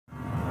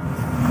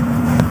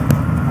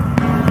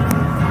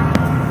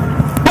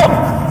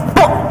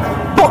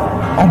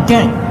on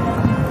game.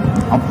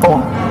 I'm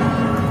falling.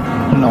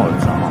 You know what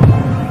I'm talking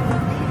about.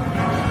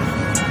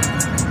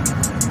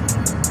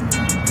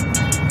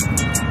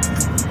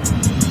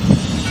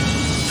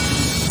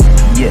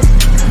 Yeah.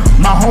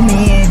 My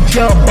homie in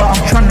jail, but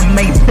I'm trying to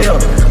make bail.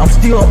 I'm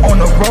still on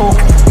the road,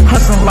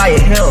 hustling like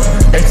hell.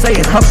 They say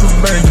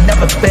hustlers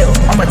never fail.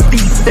 I'm a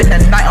thief in the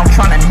night, I'm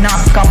trying to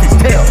knock off his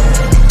tail.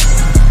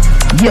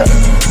 Yeah.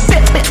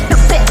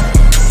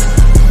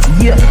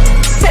 Yeah.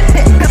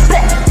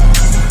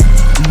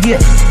 Yeah.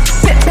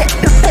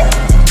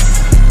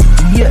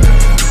 Yeah.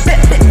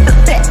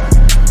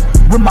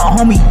 With my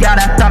homie died,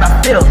 I thought I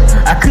fell.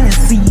 I couldn't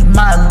see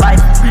my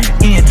life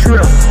in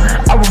drill.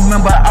 I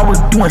remember I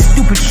was doing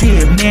stupid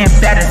shit, man,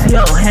 bad as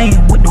hell.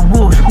 Hanging with the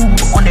wolves who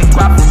on their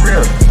grind for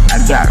real. I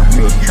got a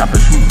real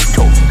chopper who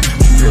told me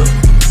for real.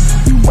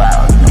 You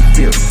wild in the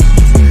field.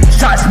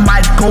 Shots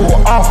might go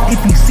off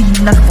if you see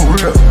nothing for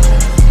real.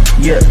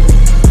 Yeah,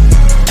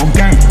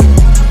 okay.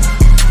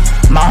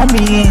 My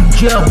homie in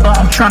jail, but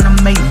I'm trying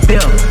to make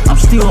bail. I'm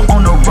still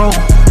on the road,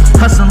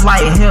 hustling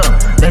like hell.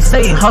 They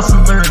say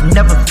hustlers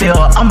never fail.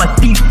 I'm a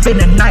thief in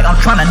the night, I'm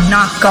trying to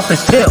knock off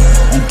his tail.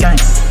 Okay.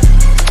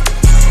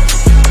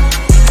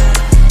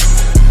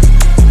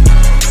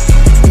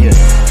 Yeah,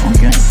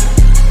 okay.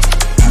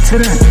 Until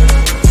then.